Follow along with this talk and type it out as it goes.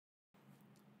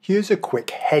Here's a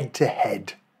quick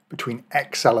head-to-head between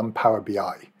Excel and Power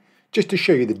BI, just to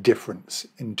show you the difference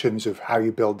in terms of how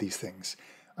you build these things.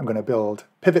 I'm going to build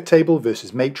pivot table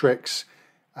versus matrix,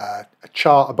 a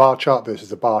bar chart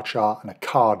versus a bar chart, and a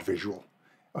card visual.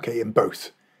 Okay, in both.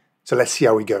 So let's see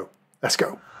how we go. Let's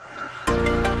go.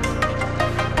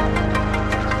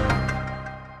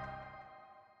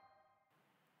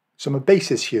 So my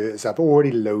basis here is I've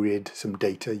already loaded some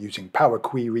data using Power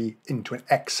Query into an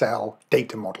Excel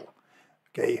data model.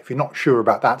 Okay, if you're not sure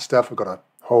about that stuff, I've got a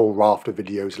whole raft of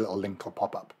videos, a little link will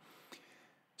pop up.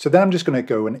 So then I'm just going to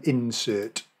go and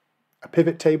insert a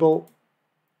pivot table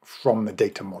from the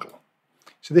data model.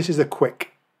 So this is a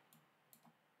quick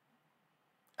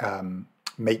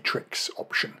matrix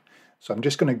option. So I'm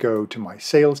just going to go to my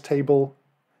sales table.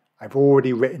 I've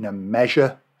already written a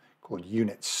measure called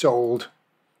units sold.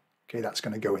 Okay, that's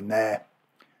going to go in there.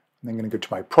 I'm then going to go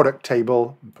to my product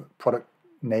table and put product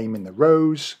name in the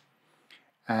rows.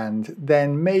 And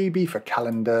then maybe for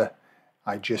calendar,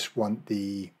 I just want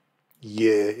the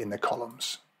year in the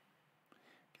columns.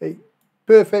 Okay,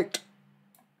 perfect.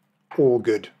 All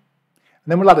good.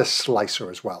 And then we'll add a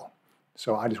slicer as well.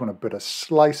 So I just want to put a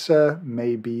slicer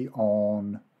maybe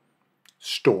on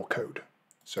store code.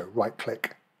 So right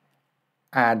click,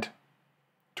 add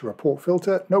to report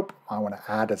filter. Nope, I want to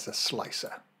add as a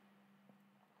slicer.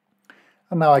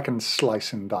 And now I can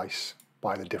slice and dice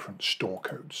by the different store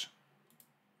codes.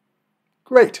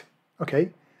 Great.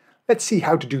 Okay, let's see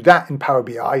how to do that in Power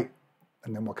BI,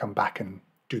 and then we'll come back and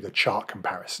do the chart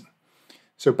comparison.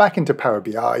 So back into Power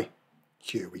BI,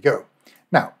 here we go.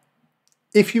 Now,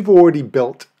 if you've already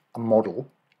built a model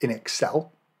in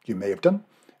Excel, you may have done,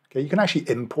 okay, you can actually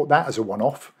import that as a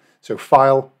one-off. So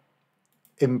File,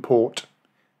 Import,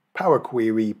 Power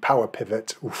Query, Power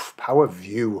Pivot, Power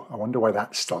View. I wonder why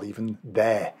that's still even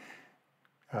there.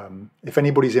 If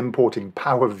anybody's importing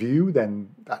Power View,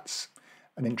 then that's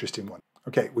an interesting one.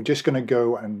 Okay, we're just going to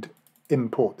go and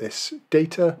import this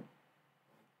data.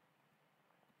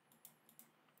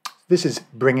 This is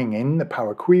bringing in the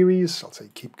Power Queries. I'll say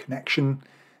keep connection.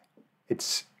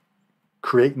 It's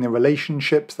creating the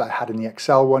relationships that I had in the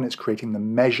Excel one. It's creating the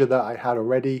measure that I had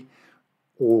already.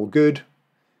 All good.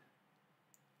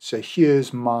 So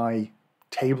here's my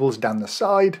tables down the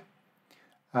side.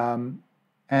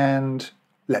 And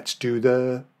let's do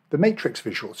the matrix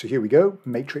visual. So here we go,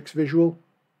 matrix visual.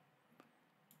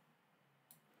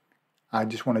 I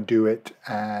just want to do it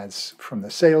as from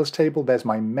the sales table. There's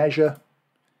my measure.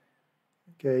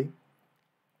 Okay.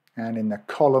 And in the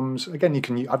columns, again,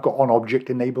 I've got on object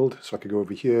enabled, so I could go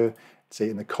over here, say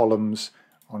in the columns,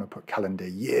 I want to put calendar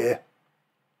year.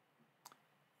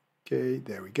 Okay,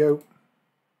 there we go.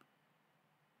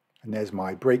 And there's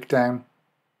my breakdown.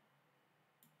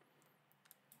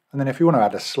 And then if you want to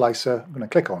add a slicer, I'm going to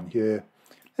click on here.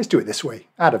 Let's do it this way.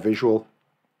 Add a visual.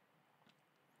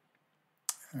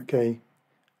 Okay,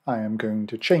 I am going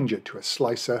to change it to a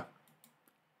slicer.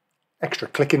 Extra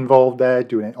click involved there,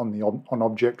 doing it on the on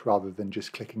object rather than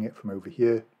just clicking it from over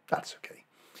here. That's okay.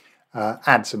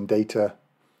 Add some data.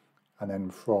 And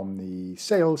then from the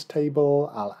sales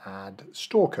table, I'll add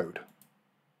store code.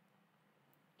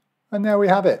 And there we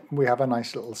have it. We have a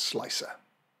nice little slicer.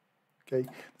 Okay.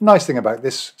 The nice thing about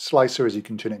this slicer is you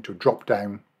can turn it into a drop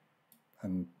down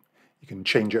and you can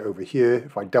change it over here.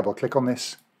 If I double click on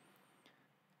this,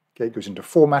 okay, it goes into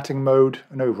formatting mode,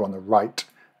 and over on the right,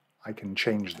 I can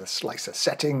change the slicer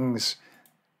settings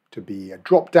to be a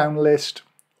drop down list,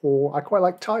 or I quite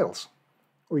like tiles,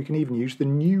 or you can even use the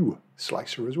new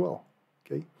slicer as well.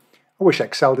 Okay. I wish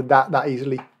Excel did that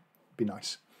easily. It'd be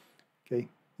nice. Okay.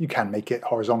 You can make it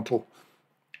horizontal.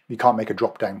 You can't make a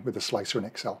drop down with a slicer in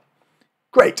Excel.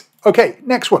 Great. Okay,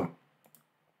 next one.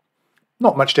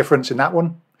 Not much difference in that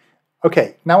one.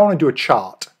 Okay, now I want to do a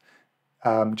chart.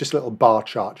 Just a little bar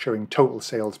chart showing total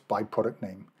sales by product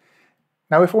name.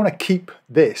 Now, if I want to keep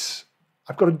this,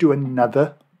 I've got to do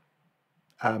another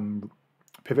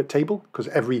pivot table because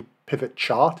every pivot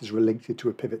chart is related to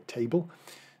a pivot table.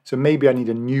 So maybe I need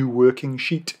a new working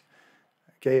sheet.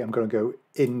 Okay, I'm going to go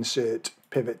insert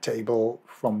pivot table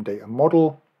from data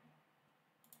model.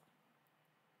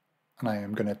 And I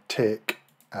am going to tick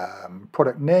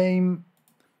product name.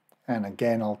 And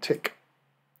again, I'll tick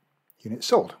units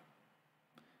sold.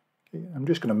 Okay, I'm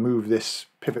just going to move this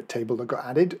pivot table that got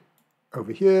added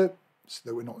over here so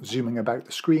that we're not zooming about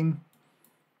the screen.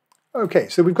 Okay,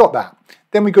 so we've got that.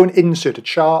 Then we go and insert a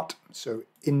chart. So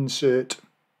insert,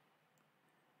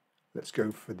 let's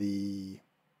go for the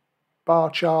bar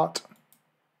chart.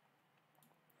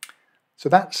 So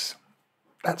that's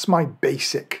my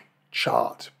basic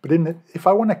chart. But if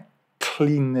I want to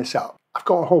clean this up, I've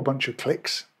got a whole bunch of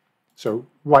clicks. So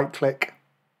right click,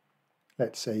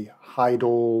 let's say hide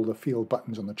all the field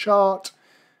buttons on the chart.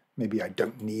 Maybe I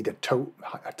don't need a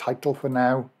title for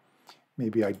now.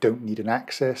 Maybe I don't need an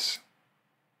axis.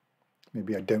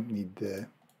 Maybe I don't need the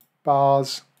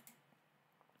bars.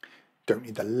 Don't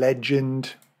need the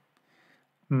legend.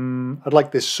 I'd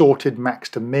like this sorted max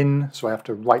to min, so I have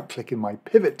to right click in my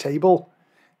pivot table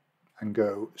and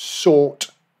go sort,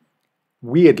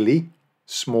 weirdly,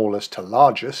 smallest to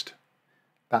largest.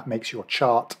 That makes your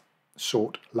chart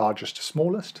sort largest to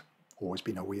smallest. Always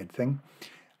been a weird thing.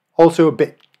 Also a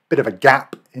bit of a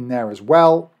gap in there as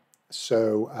well.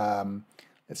 So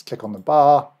let's click on the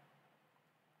bar,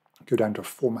 go down to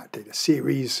Format Data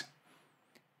Series,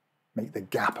 make the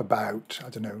gap about, I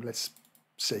don't know, let's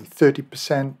say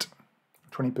 30%,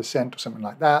 20% or something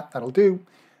like that. That'll do.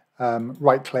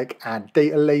 Right click, add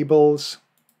data labels.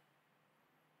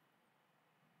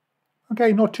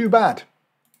 Okay, not too bad.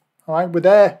 All right, we're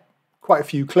there. Quite a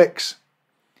few clicks.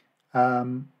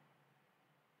 Now,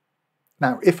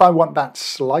 if I want that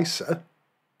slicer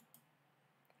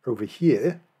over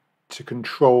here to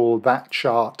control that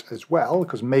chart as well,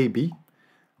 because maybe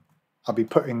I'll be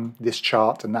putting this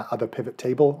chart and that other pivot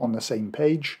table on the same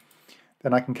page,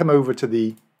 then I can come over to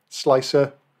the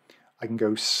slicer. I can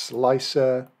go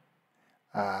slicer,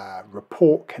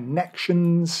 report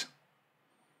connections,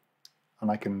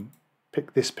 and I can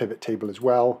pick this pivot table as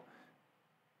well.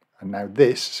 And now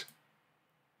this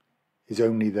is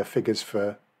only the figures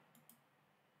for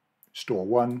store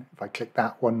 1. If I click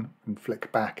that one and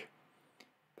flick back,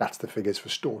 that's the figures for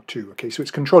store 2. Okay, so it's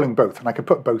controlling both, and I can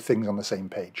put both things on the same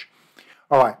page.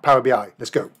 All right, Power BI, let's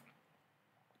go.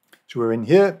 So we're in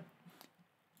here.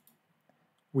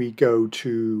 We go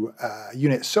to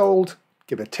units sold,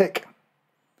 give it a tick.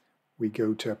 We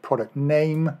go to product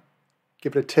name,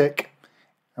 give it a tick,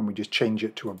 and we just change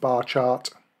it to a bar chart.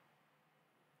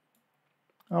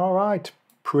 All right,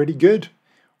 pretty good.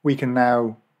 We can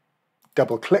now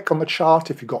double click on the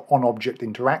chart if you've got on-object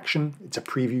interaction. It's a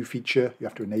preview feature, you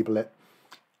have to enable it.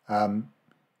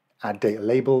 Add data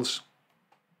labels,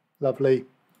 lovely.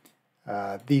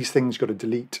 These things got to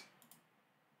delete.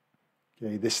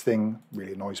 Okay, this thing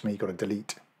really annoys me, got to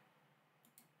delete.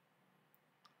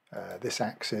 This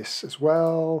axis as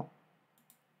well.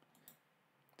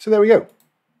 So there we go.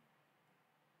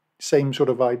 Same sort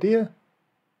of idea.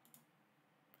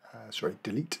 Sorry,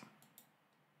 delete.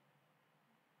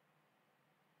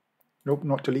 Nope,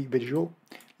 not delete visual.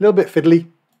 A little bit fiddly.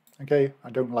 Okay, I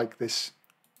don't like this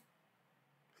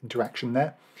interaction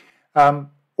there.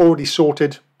 Already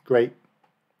sorted, great.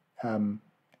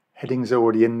 Headings are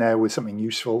already in there with something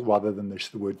useful rather than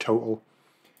just the word total.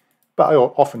 But I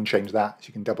often change that, so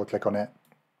you can double click on it,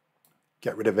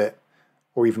 get rid of it,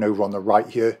 or even over on the right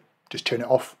here, just turn it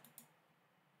off.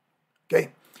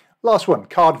 Okay, last one,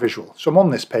 card visual. So I'm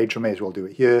on this page, so I may as well do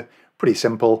it here. Pretty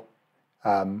simple.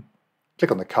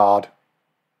 Click on the card,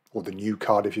 or the new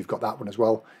card if you've got that one as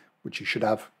well, which you should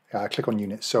have. Click on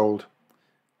units sold,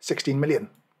 16 million,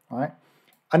 all right?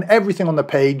 And everything on the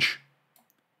page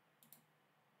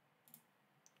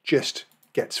just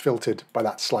gets filtered by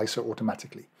that slicer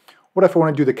automatically. What if I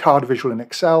want to do the card visual in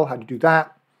Excel? How do you do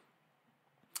that?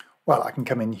 Well, I can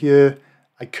come in here.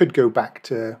 I could go back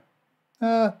to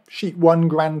sheet 1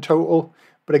 grand total,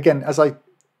 but again, as I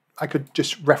could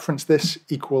just reference this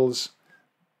equals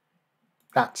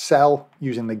that cell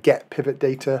using the get pivot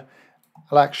data.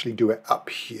 I'll actually do it up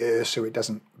here so it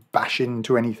doesn't bash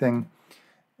into anything.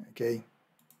 Okay,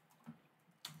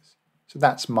 so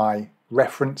that's my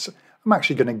reference. I'm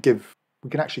actually going to give, we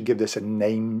can actually give this a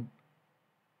name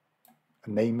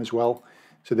as well.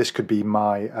 So this could be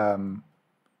my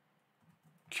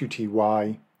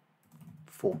QTY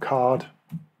for card.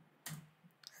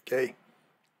 Okay,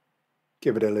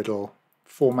 give it a little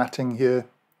formatting here.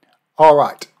 All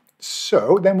right,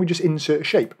 so then we just insert a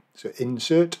shape. So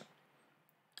insert,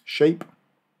 shape,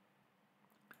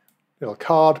 little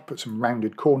card, put some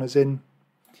rounded corners in.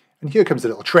 And here comes the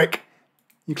little trick.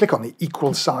 You click on the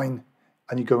equal sign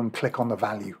and you go and click on the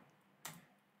value.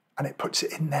 And it puts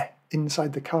it in there,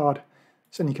 inside the card.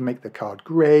 So then you can make the card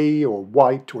grey or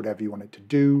white, or whatever you want it to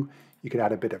do. You could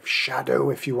add a bit of shadow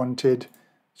if you wanted.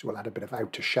 So we'll add a bit of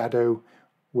outer shadow.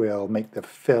 We'll make the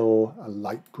fill a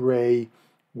light grey.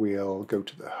 We'll go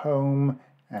to the home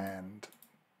and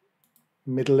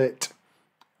middle it.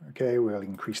 Okay, we'll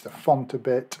increase the font a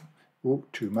bit. Ooh,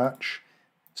 too much.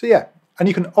 So yeah, and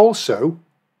you can also,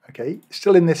 okay,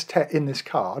 still in this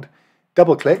card,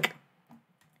 double click,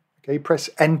 okay, press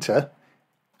enter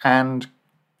and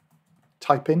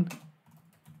type in,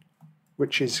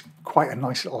 which is quite a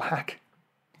nice little hack.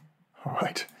 All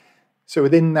right, So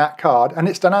within that card, and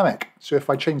it's dynamic. So if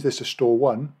I change this to store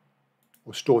 1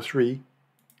 or store 3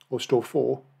 or store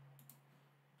 4,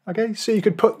 okay, so you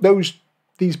could put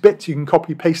these bits, you can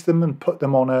copy paste them and put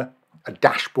them on a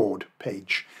dashboard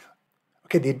page.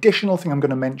 Okay, the additional thing I'm going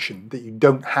to mention that you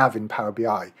don't have in Power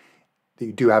BI, that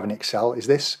you do have in Excel, is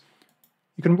this.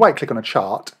 You can right click on a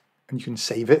chart and you can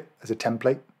save it as a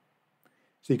template.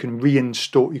 So you can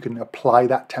reinstall, you can apply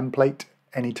that template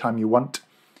anytime you want.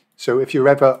 So if you're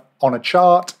ever on a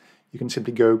chart, you can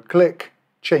simply go click,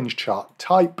 change chart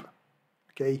type,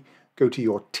 okay, go to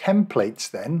your templates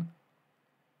then,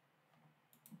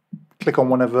 click on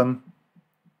one of them,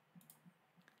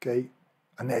 okay,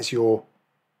 and there's your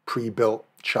pre-built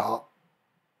chart,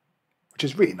 which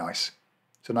is really nice.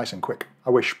 So nice and quick. I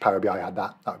wish Power BI had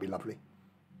that. That would be lovely.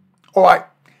 All right,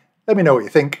 let me know what you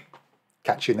think.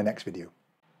 Catch you in the next video.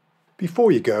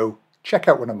 Before you go, check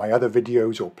out one of my other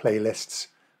videos or playlists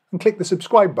and click the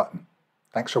subscribe button.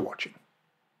 Thanks for watching.